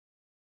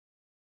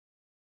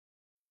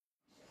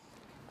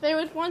There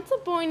was once a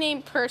boy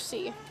named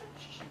Percy.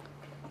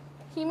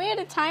 He made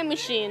a time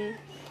machine.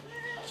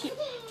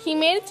 He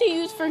made it to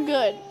use for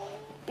good,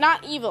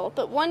 not evil,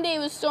 but one day it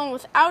was stolen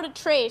without a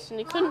trace and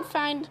he couldn't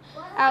find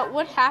out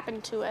what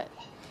happened to it.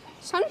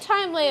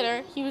 Sometime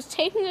later, he was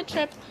taking a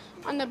trip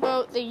on the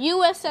boat, the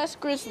USS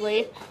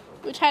Grizzly,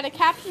 which had a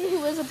captain who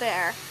was a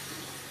bear.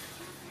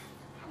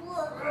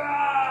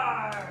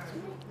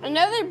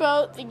 Another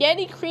boat, the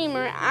Yeti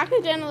Creamer,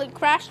 accidentally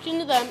crashed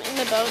into them and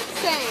the boat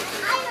sank.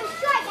 I'm a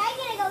shark. I'm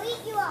gonna go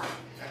eat you up.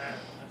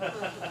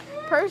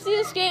 Percy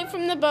escaped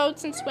from the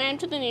boats and swam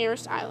to the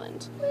nearest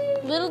island.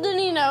 Little did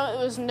he know it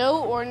was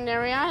no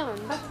ordinary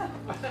island.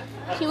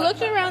 He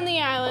looked around the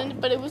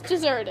island, but it was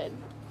deserted.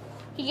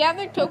 He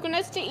gathered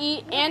coconuts to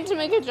eat and to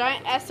make a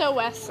giant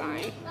SOS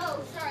sign.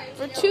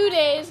 For 2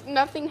 days,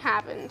 nothing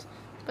happened.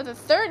 But the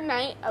third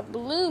night, a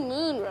blue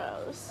moon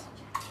rose.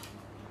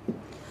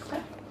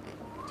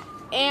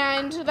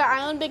 And the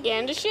island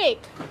began to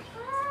shake.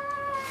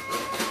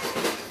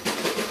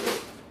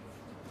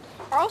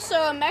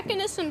 Also, a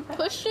mechanism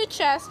pushed a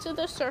chest to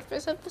the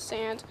surface of the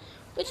sand,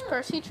 which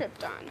Percy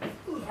tripped on.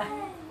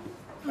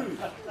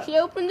 He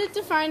opened it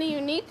to find a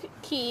unique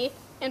key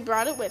and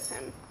brought it with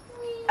him.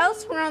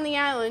 Elsewhere on the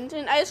island,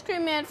 an ice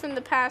cream man from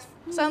the past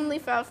suddenly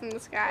fell from the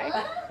sky.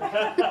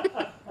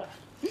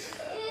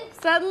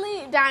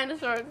 Suddenly,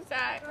 dinosaurs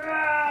attacked.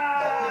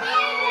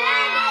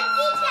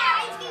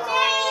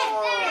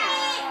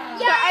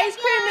 The ice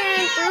cream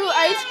man threw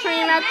ice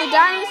cream at the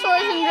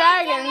dinosaurs and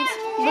dragons,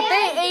 but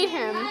they ate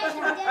him.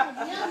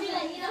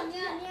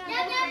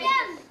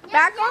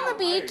 Back on the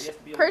beach,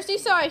 Percy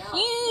saw a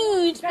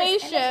huge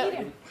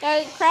spaceship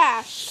that had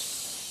crashed.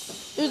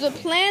 It was a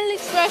Planet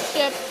Express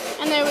ship,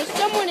 and there was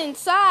someone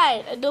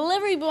inside, a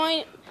delivery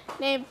boy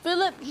named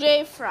Philip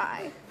J.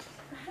 Fry.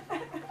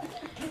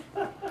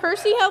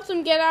 Percy helped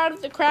him get out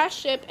of the crashed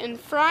ship, and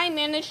Fry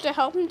managed to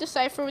help him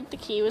decipher what the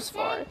key was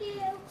for.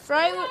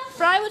 Fry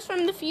was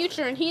from the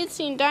future, and he had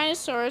seen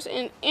dinosaurs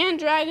and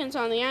dragons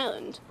on the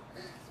island.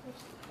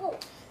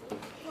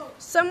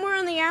 Somewhere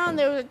on the island,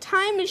 there was a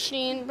time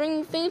machine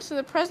bringing things to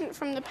the present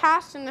from the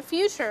past and the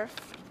future.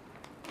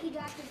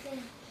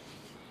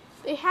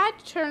 They had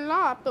to turn it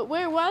off, but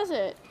where was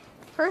it?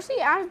 Percy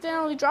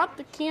accidentally dropped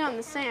the key on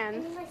the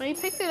sand. When he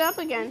picked it up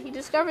again, he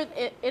discovered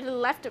it had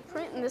left a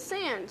print in the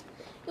sand.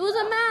 It was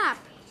a map.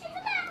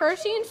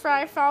 Percy and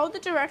Fry followed the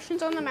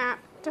directions on the map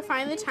to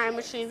find the time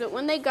machine, but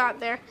when they got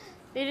there,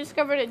 they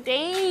discovered a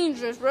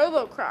dangerous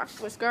robo-croc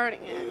was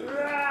guarding it. It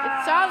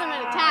saw them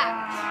and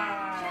attacked.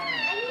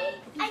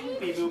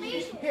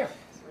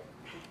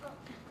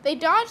 They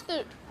dodged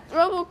the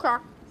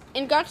robo-croc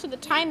and got to the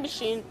time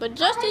machine, but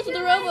just as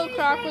the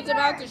robo-croc was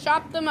about to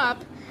chop them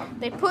up,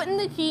 they put in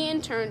the key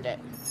and turned it.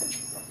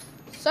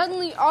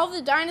 Suddenly, all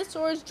the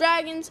dinosaurs,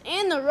 dragons,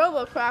 and the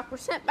robo-croc were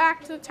sent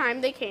back to the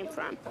time they came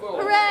from.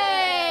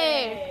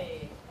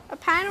 Hooray! A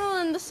panel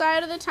on the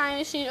side of the time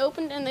machine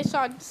opened and they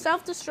saw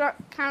self-destruct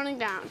counting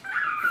down.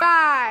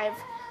 5,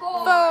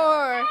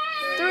 4,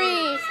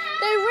 3.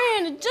 They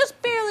ran and just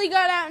barely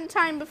got out in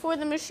time before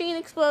the machine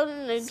exploded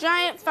in a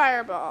giant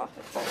fireball.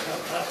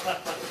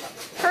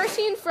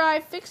 Percy and Fry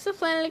fixed the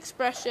Planet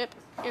Express ship,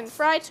 and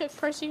Fry took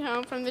Percy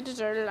home from the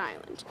deserted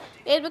island.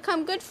 They had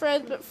become good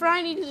friends, but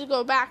Fry needed to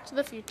go back to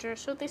the future,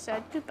 so they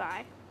said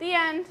goodbye. The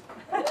end.